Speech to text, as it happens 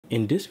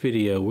In this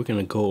video, we're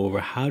going to go over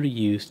how to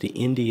use the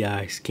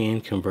NDI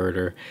scan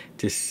converter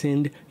to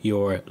send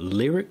your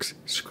lyrics,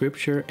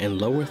 scripture,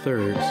 and lower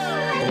thirds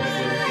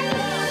over.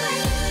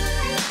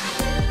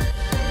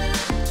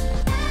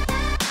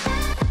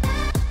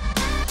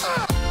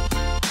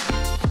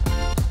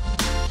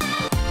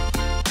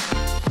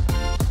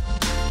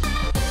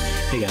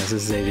 Hey guys,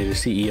 this is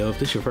AJaytheCEO. If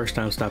this is your first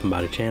time stopping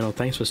by the channel,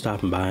 thanks for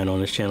stopping by. And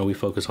on this channel, we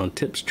focus on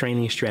tips,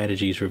 training,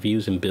 strategies,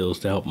 reviews, and builds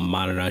to help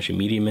modernize your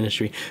media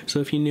ministry. So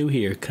if you're new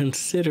here,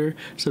 consider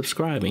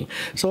subscribing.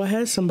 So I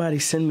had somebody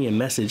send me a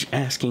message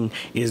asking,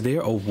 is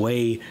there a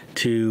way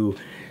to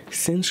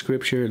send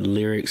scripture,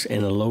 lyrics,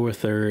 and the lower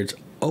thirds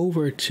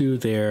over to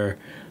their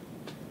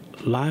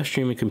live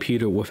streaming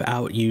computer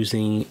without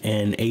using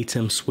an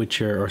ATEM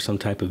switcher or some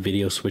type of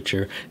video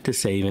switcher to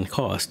save in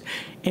cost?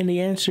 And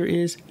the answer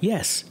is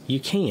yes, you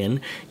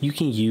can. You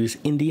can use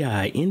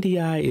NDI.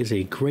 NDI is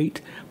a great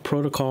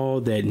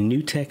protocol that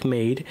New Tech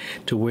made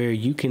to where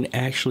you can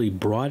actually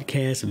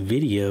broadcast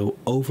video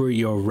over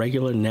your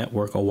regular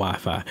network or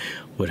Wi-Fi.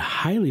 Would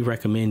highly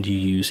recommend you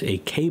use a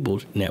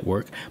cabled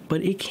network,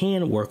 but it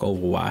can work over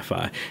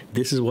Wi-Fi.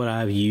 This is what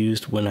I've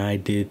used when I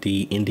did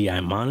the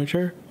NDI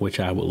monitor, which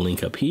I will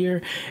link up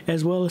here,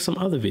 as well as some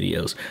other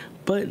videos.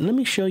 But let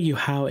me show you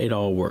how it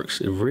all works.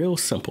 It's real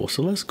simple.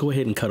 So let's go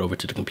ahead and cut over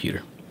to the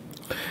computer.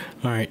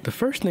 All right, the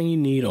first thing you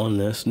need on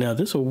this, now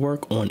this will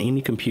work on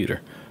any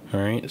computer. All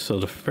right, so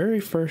the very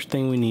first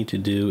thing we need to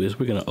do is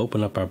we're going to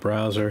open up our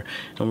browser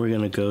and we're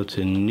going to go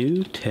to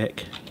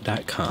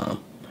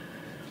newtech.com.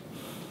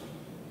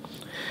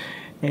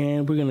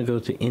 And we're going to go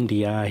to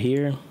NDI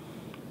here.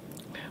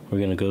 We're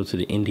going to go to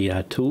the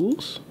NDI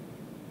tools.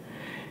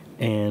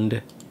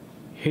 And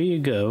here you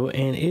go.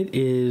 And it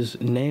is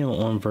now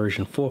on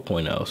version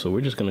 4.0. So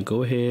we're just going to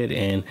go ahead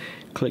and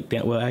click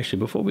that. Well, actually,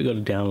 before we go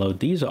to download,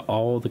 these are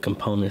all the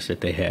components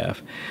that they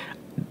have.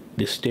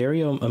 The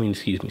studio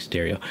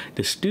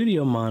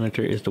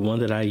monitor is the one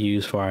that I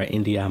use for our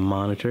NDI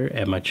monitor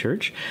at my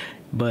church.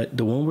 But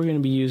the one we're going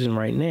to be using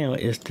right now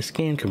is the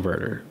scan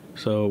converter.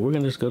 So we're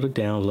going to just go to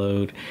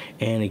download.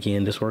 And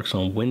again, this works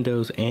on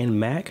Windows and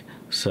Mac.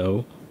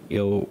 So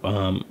it'll,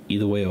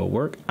 either way it'll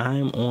work.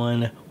 I'm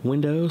on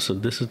Windows, so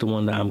this is the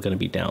one that I'm going to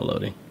be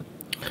downloading.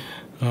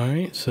 All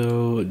right,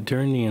 so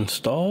during the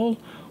install,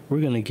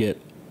 we're going to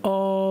get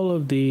all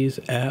of these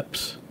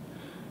apps.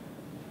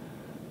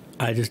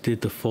 I just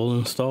did the full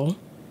install.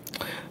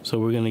 So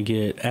we're going to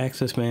get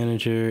Access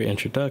Manager,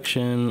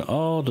 Introduction,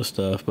 all the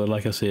stuff. But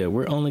like I said,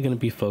 we're only going to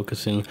be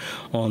focusing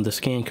on the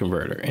scan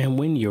converter. And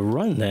when you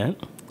run that,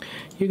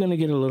 you're going to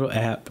get a little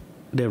app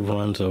that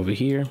runs over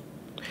here.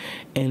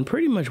 And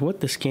pretty much what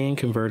the scan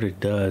converter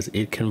does,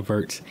 it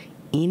converts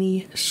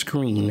any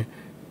screen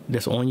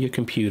that's on your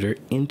computer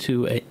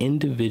into an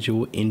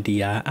individual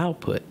NDI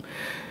output.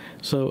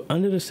 So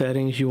under the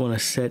settings, you want to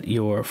set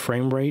your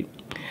frame rate.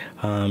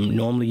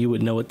 Normally you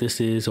would know what this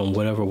is on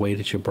whatever way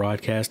that you're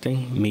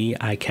broadcasting. Me,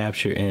 I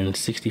capture in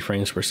 60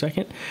 frames per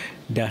second.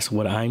 That's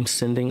what I'm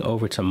sending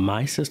over to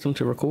my system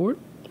to record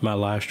my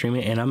live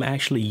streaming, and I'm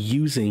actually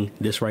using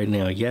this right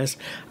now. Yes,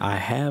 I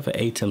have an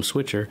ATEM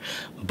switcher,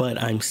 but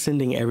I'm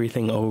sending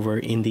everything over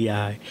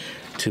NDI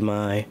to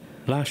my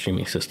live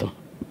streaming system.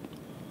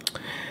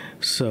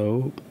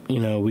 So, you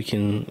know, we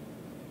can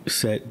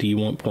set, do you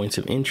want points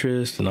of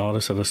interest and all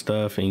this other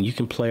stuff, and you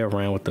can play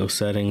around with those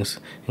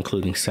settings,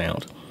 including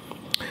sound.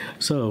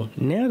 So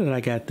now that I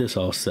got this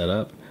all set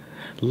up,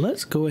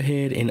 let's go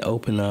ahead and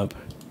open up.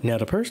 Now,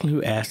 the person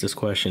who asked this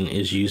question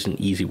is using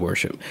Easy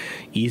Worship.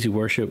 Easy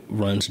Worship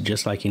runs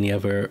just like any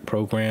other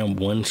program.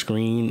 One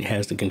screen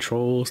has the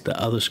controls, the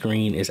other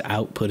screen is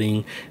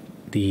outputting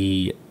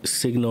the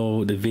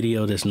signal, the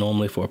video that's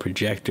normally for a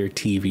projector,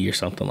 TV, or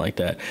something like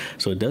that.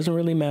 So it doesn't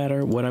really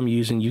matter what I'm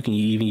using. You can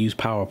even use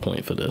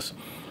PowerPoint for this.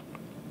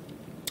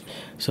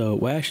 So,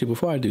 well, actually,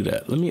 before I do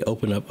that, let me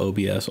open up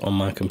OBS on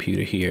my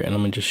computer here, and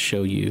I'm gonna just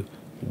show you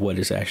what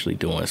it's actually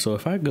doing. So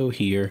if I go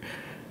here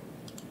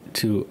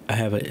to, I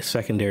have a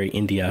secondary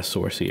NDI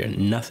source here.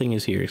 Nothing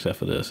is here except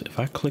for this. If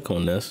I click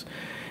on this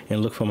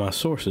and look for my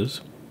sources,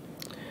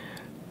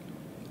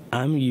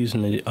 I'm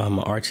using the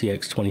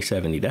RTX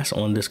 2070. That's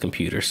on this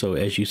computer. So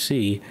as you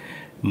see,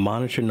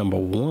 monitor number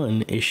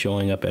 1 is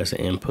showing up as an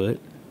input.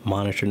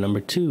 Monitor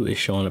number 2 is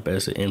showing up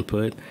as an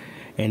input.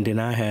 And then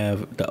I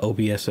have the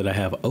OBS that I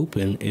have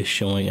open is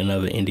showing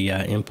another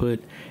NDI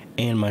input,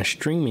 and my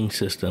streaming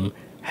system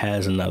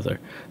has another.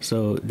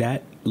 So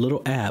that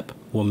little app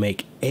will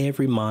make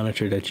every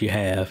monitor that you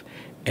have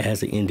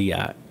as an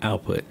NDI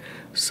output.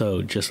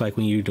 So just like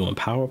when you're doing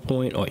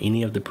PowerPoint or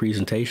any of the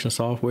presentation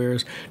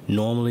softwares,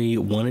 normally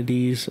one of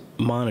these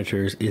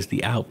monitors is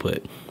the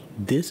output.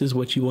 This is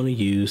what you want to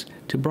use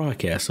to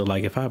broadcast. So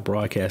like if I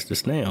broadcast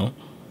this now,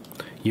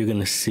 you're going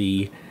to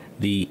see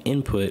the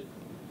input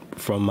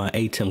from my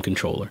ATEM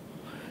controller.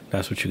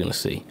 That's what you're going to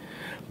see.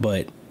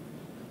 But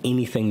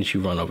anything that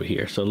you run over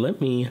here. So let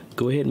me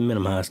go ahead and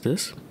minimize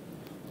this.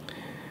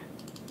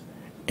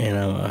 And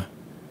I'm going to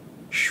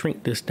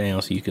shrink this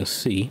down so you can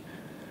see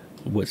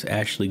what's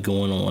actually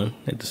going on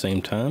at the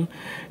same time.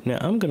 Now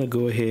I'm going to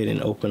go ahead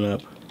and open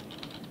up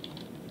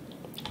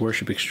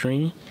Worship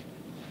Extreme.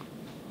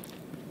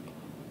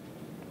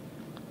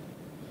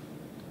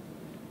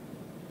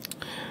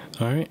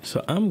 All right,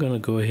 so I'm gonna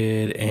go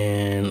ahead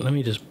and let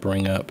me just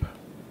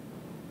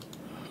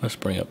let's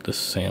bring up this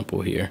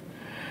sample here.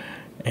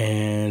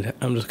 And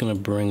I'm just gonna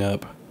bring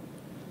up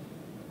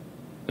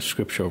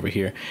scripture over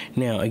here.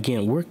 Now,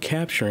 again,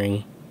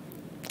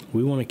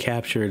 we want to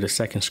capture the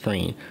second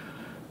screen.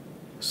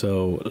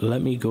 So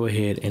let me go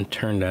ahead and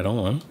turn that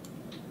on.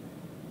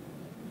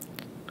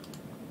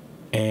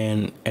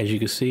 And as you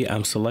can see,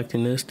 I'm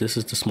selecting this. This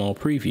is the small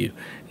preview.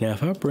 Now,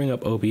 if I bring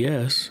up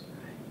OBS,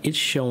 it's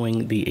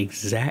showing the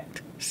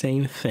exact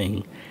same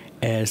thing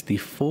as the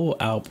full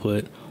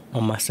output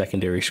on my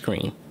secondary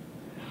screen.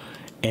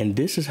 And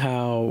this is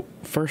how,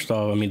 first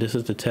off, I mean, this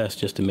is the test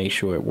just to make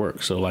sure it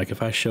works. So like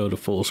if I show the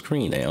full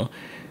screen now,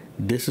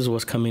 this is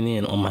what's coming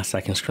in on my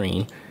second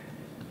screen.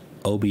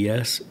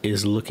 OBS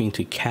is looking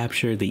to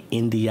capture the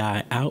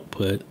NDI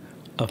output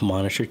of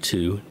monitor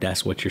 2.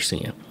 That's what you're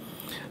seeing.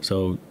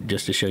 So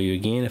just to show you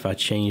again, if I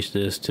change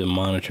this to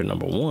monitor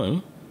number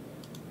 1,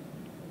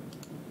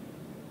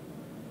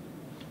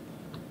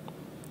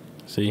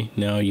 see,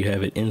 now you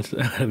have it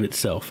inside of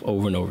itself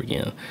over and over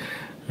again.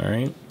 All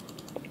right.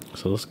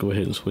 So let's go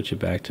ahead and switch it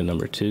back to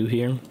number 2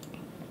 here.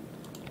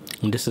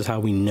 And this is how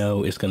we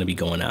know it's going to be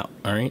going out.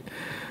 All right.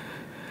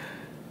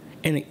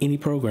 And any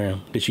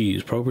program that you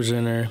use,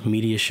 ProPresenter,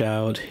 Media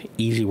Shout,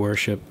 Easy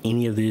Worship,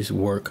 any of these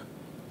work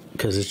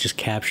because it's just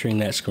capturing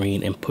that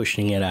screen and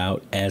pushing it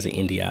out as an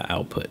NDI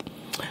output.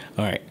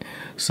 All right.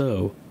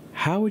 So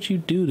how would you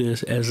do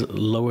this as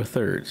lower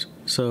thirds?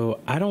 So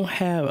I don't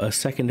have a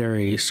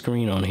secondary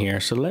screen on here.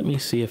 So let me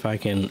see if I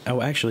can.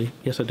 Oh, actually,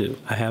 yes, I do.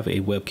 I have a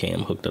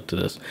webcam hooked up to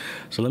this.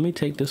 So let me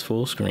take this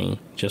full screen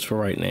just for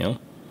right now.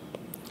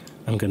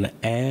 I'm going to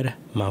add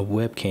my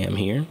webcam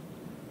here.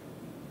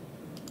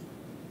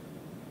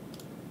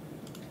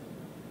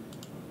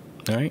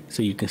 All right.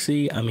 So you can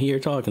see I'm here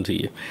talking to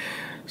you.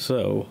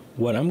 So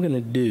what I'm going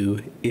to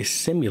do is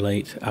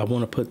simulate. I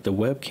want to put the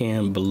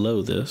webcam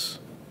below this.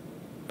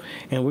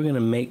 And we're going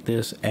to make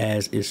this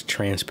as is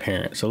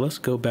transparent. So let's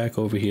go back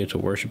over here to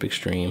Worship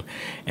Extreme.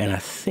 And I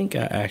think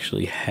I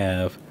actually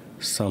have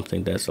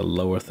something that's a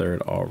lower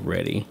third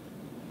already.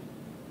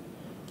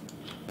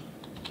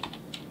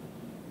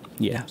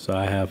 Yeah, so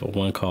I have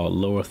one called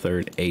lower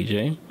third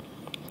AJ.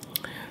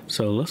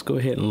 So let's go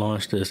ahead and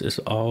launch this. It's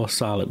all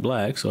solid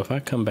black. So if I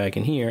come back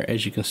in here,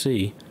 as you can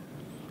see,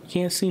 you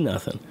can't see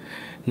nothing.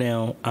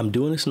 Now, I'm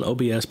doing this in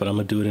OBS, but I'm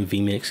going to do it in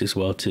vMix as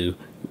well, too.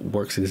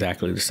 Works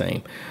exactly the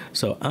same.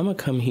 So I'm going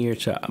to come here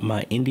to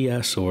my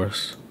NDI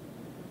source.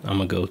 I'm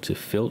going to go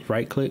to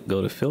right click,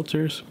 go to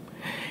filters,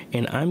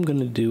 and I'm going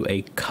to do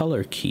a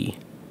color key.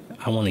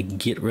 I want to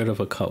get rid of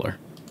a color.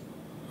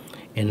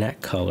 And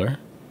that color,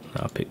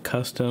 I'll pick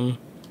custom,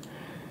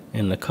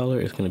 and the color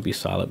is going to be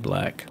solid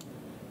black.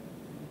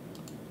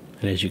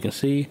 And as you can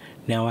see,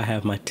 now I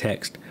have my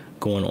text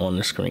going on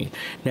the screen.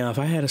 Now, if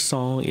I had a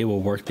song, it will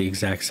work the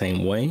exact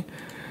same way.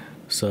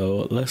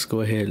 So let's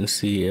go ahead and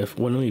see if,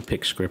 well, let me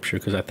pick scripture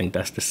because I think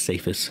that's the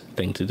safest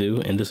thing to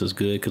do. And this is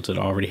good because it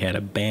already had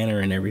a banner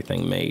and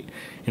everything made.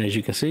 And as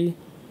you can see,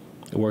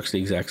 it works the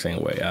exact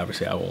same way.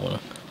 Obviously, I won't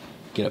want to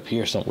get up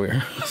here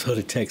somewhere so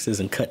the text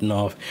isn't cutting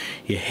off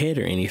your head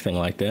or anything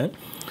like that.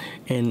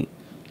 And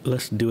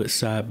let's do it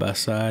side by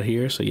side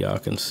here so y'all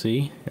can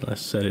see. And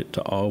let's set it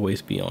to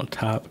always be on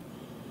top.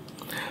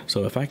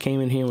 So if I came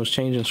in here and was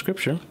changing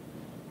scripture,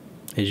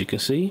 as you can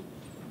see,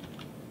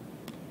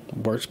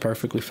 works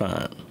perfectly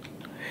fine.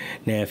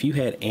 Now, if you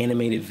had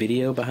animated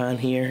video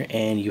behind here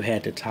and you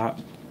had the top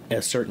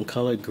a certain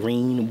color,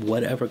 green,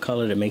 whatever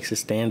color that makes it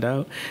stand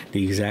out,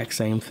 the exact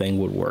same thing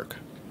would work.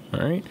 All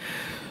right.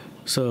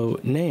 So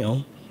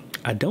now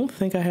I don't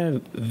think I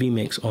have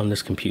vMix on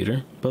this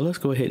computer, but let's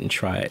go ahead and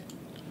try it.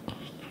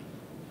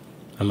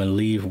 I'm going to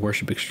leave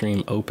Worship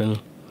Extreme open.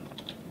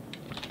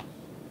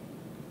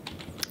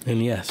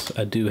 And yes,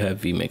 I do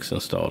have vMix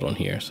installed on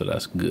here, so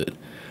that's good.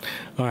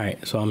 All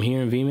right, so I'm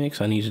here in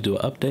vMix. I need to do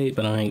an update,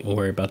 but I ain't gonna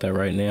worry about that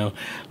right now.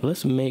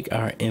 Let's make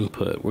our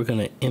input. We're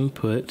gonna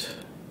input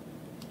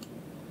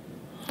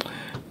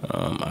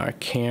our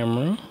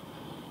camera.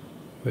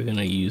 We're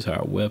gonna use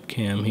our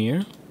webcam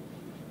here.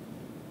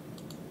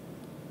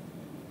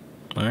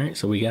 All right,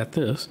 so we got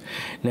this.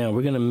 Now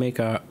we're gonna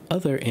make our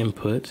other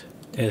input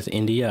as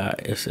NDI.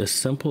 It's as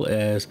simple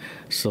as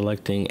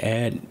selecting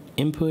add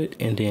input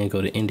and then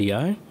go to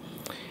NDI,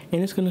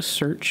 and it's going to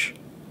search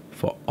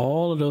for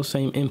all of those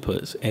same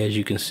inputs. As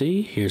you can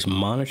see, here's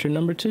monitor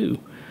number 2.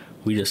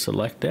 We just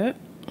select that.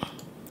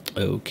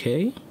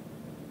 Okay.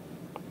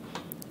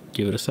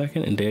 Give it a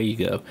second, and there you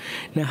go.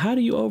 Now, how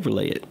do you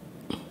overlay it?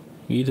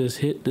 You just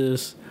hit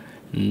this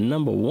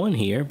number 1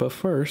 here, but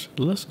first,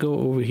 let's go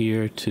over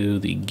here to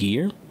the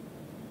gear.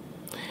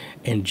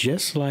 And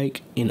just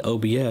like in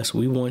OBS,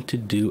 we want to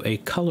do a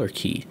color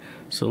key.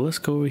 So let's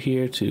go over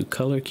here to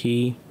color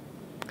key,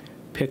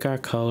 pick our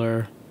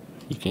color.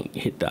 You can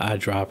hit the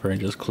eyedropper and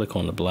just click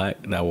on the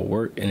black. That will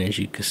work. And as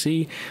you can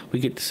see, we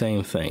get the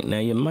same thing. Now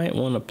you might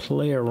want to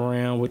play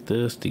around with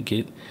this to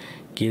get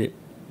it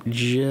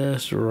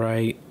just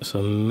right.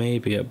 So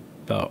maybe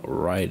about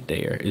right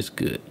there is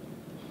good.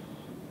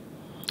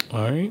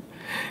 All right.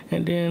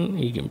 And then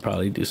you can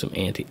probably do some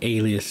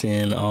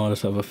anti-aliasing, all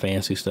this other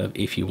fancy stuff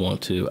if you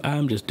want to.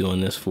 I'm just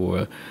doing this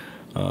for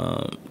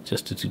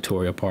just the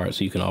tutorial part,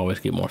 so you can always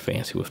get more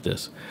fancy with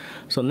this.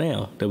 So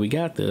now that we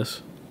got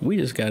this, we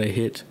just got to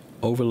hit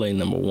overlay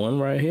number 1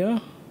 right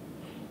here.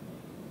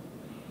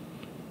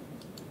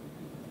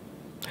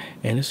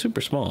 And it's super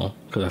small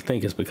because I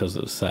think it's because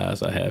of the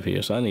size I have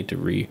here. So I need to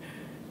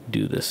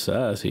redo this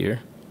size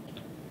here.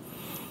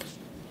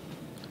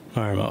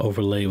 All right, my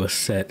overlay was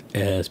set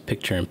as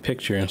picture in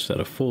picture instead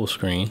of full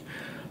screen.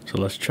 So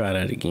let's try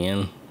that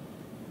again.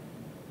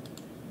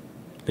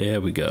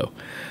 There we go.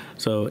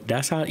 So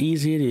that's how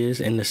easy it is.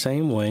 In the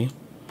same way,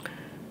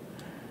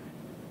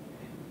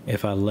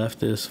 if I left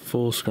this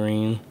full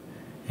screen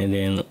and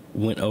then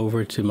went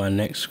over to my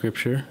next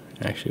scripture,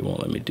 actually it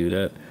won't let me do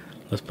that.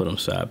 Let's put them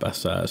side by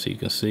side so you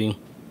can see.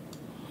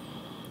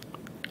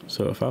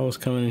 So if I was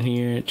coming in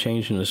here,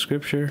 changing the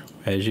scripture,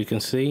 as you can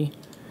see,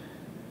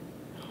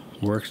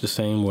 works the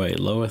same way.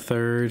 Lower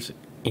thirds,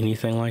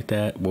 anything like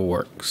that will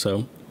work.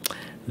 So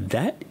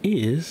that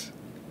is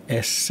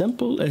as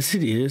simple as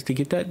it is to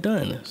get that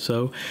done.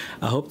 So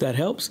I hope that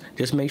helps.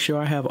 Just make sure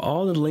I have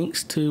all the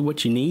links to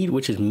what you need,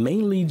 which is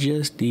mainly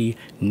just the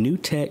new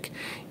tech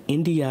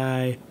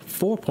NDI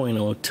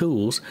 4.0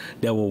 tools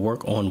that will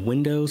work on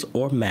Windows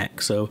or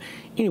Mac. So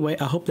anyway,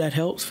 I hope that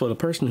helps for the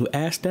person who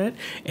asked that.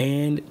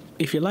 And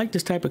if you like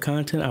this type of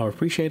content, I would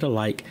appreciate a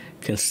like,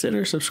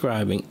 consider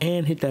subscribing,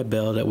 and hit that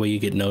bell. That way you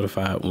get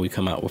notified when we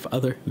come out with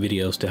other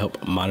videos to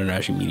help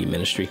modernize your media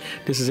ministry.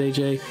 This is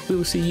AJ. We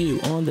will see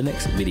you on the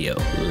next video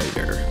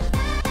later.